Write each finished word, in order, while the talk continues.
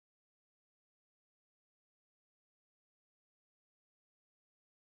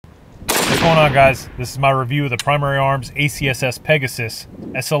going on, guys? This is my review of the Primary Arms ACSS Pegasus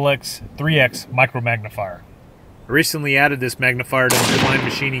SLX 3X Micro Magnifier. I recently added this magnifier to the Klein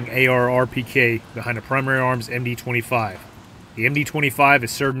Machining AR RPK behind a Primary Arms MD25. The MD25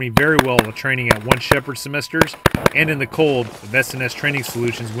 has served me very well while training at One Shepherd semesters and in the cold of S&S Training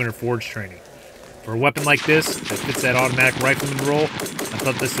Solutions Winter Forge training. For a weapon like this that fits that automatic rifleman role, I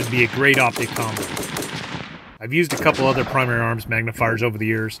thought this would be a great optic combo. I've used a couple other Primary Arms magnifiers over the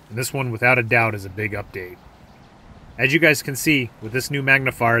years, and this one without a doubt is a big update. As you guys can see, with this new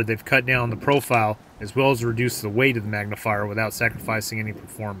magnifier they've cut down the profile as well as reduced the weight of the magnifier without sacrificing any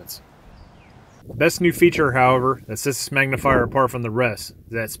performance. The best new feature, however, that sets this magnifier apart from the rest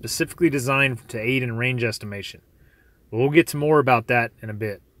is that it's specifically designed to aid in range estimation. But we'll get to more about that in a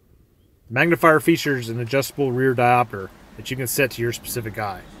bit. The magnifier features an adjustable rear diopter that you can set to your specific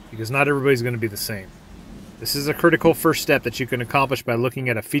eye, because not everybody's going to be the same. This is a critical first step that you can accomplish by looking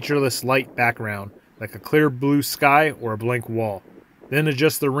at a featureless light background, like a clear blue sky or a blank wall. Then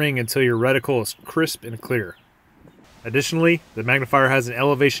adjust the ring until your reticle is crisp and clear. Additionally, the magnifier has an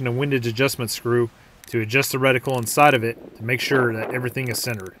elevation and windage adjustment screw to adjust the reticle inside of it to make sure that everything is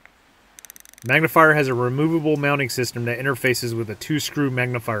centered. The magnifier has a removable mounting system that interfaces with a 2-screw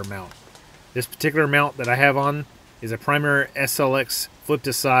magnifier mount. This particular mount that I have on is a Primary SLX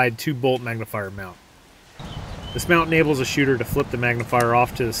flip-to-side 2-bolt magnifier mount. This mount enables a shooter to flip the magnifier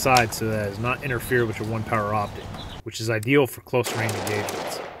off to the side so that it does not interfere with your 1-power optic, which is ideal for close range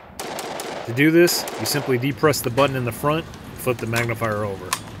engagements. To do this, you simply depress the button in the front and flip the magnifier over.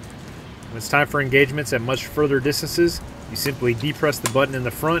 When it's time for engagements at much further distances, you simply depress the button in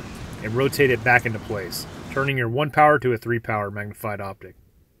the front and rotate it back into place, turning your 1-power to a 3-power magnified optic.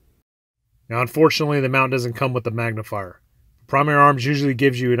 Now, unfortunately, the mount doesn't come with the magnifier. Primary Arms usually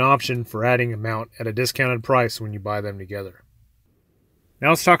gives you an option for adding a mount at a discounted price when you buy them together. Now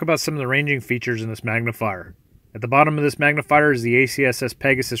let's talk about some of the ranging features in this magnifier. At the bottom of this magnifier is the ACSS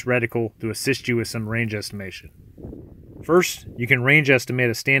Pegasus Reticle to assist you with some range estimation. First, you can range estimate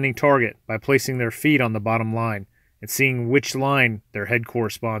a standing target by placing their feet on the bottom line and seeing which line their head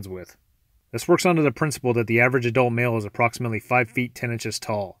corresponds with. This works under the principle that the average adult male is approximately 5 feet 10 inches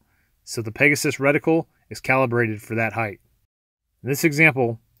tall, so the Pegasus Reticle is calibrated for that height. In this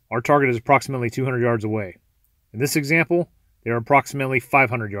example, our target is approximately 200 yards away. In this example, they are approximately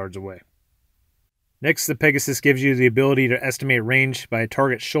 500 yards away. Next, the Pegasus gives you the ability to estimate range by a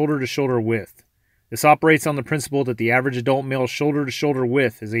target's shoulder-to-shoulder width. This operates on the principle that the average adult male shoulder-to-shoulder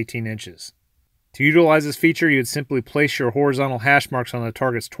width is 18 inches. To utilize this feature, you would simply place your horizontal hash marks on the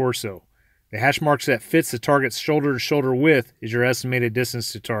target's torso. The hash marks that fits the target's shoulder-to-shoulder width is your estimated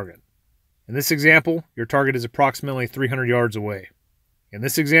distance to target. In this example, your target is approximately 300 yards away. In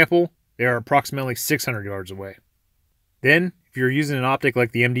this example, they are approximately 600 yards away. Then, if you're using an optic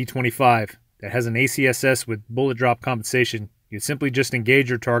like the MD25 that has an ACSS with bullet drop compensation, you'd simply just engage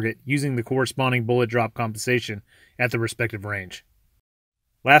your target using the corresponding bullet drop compensation at the respective range.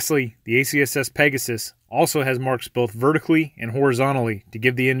 Lastly, the ACSS Pegasus also has marks both vertically and horizontally to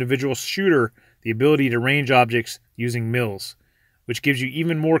give the individual shooter the ability to range objects using mills, which gives you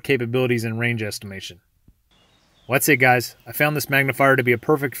even more capabilities in range estimation. Well, that's it, guys. I found this magnifier to be a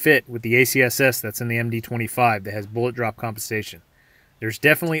perfect fit with the ACSS that's in the MD25 that has bullet drop compensation. There's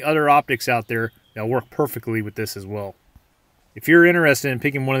definitely other optics out there that work perfectly with this as well. If you're interested in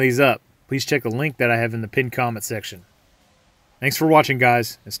picking one of these up, please check the link that I have in the pinned comment section. Thanks for watching,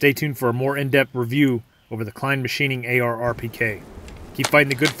 guys, and stay tuned for a more in-depth review over the Klein Machining AR RPK. Keep fighting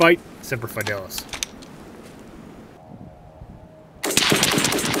the good fight. Semper Fidelis.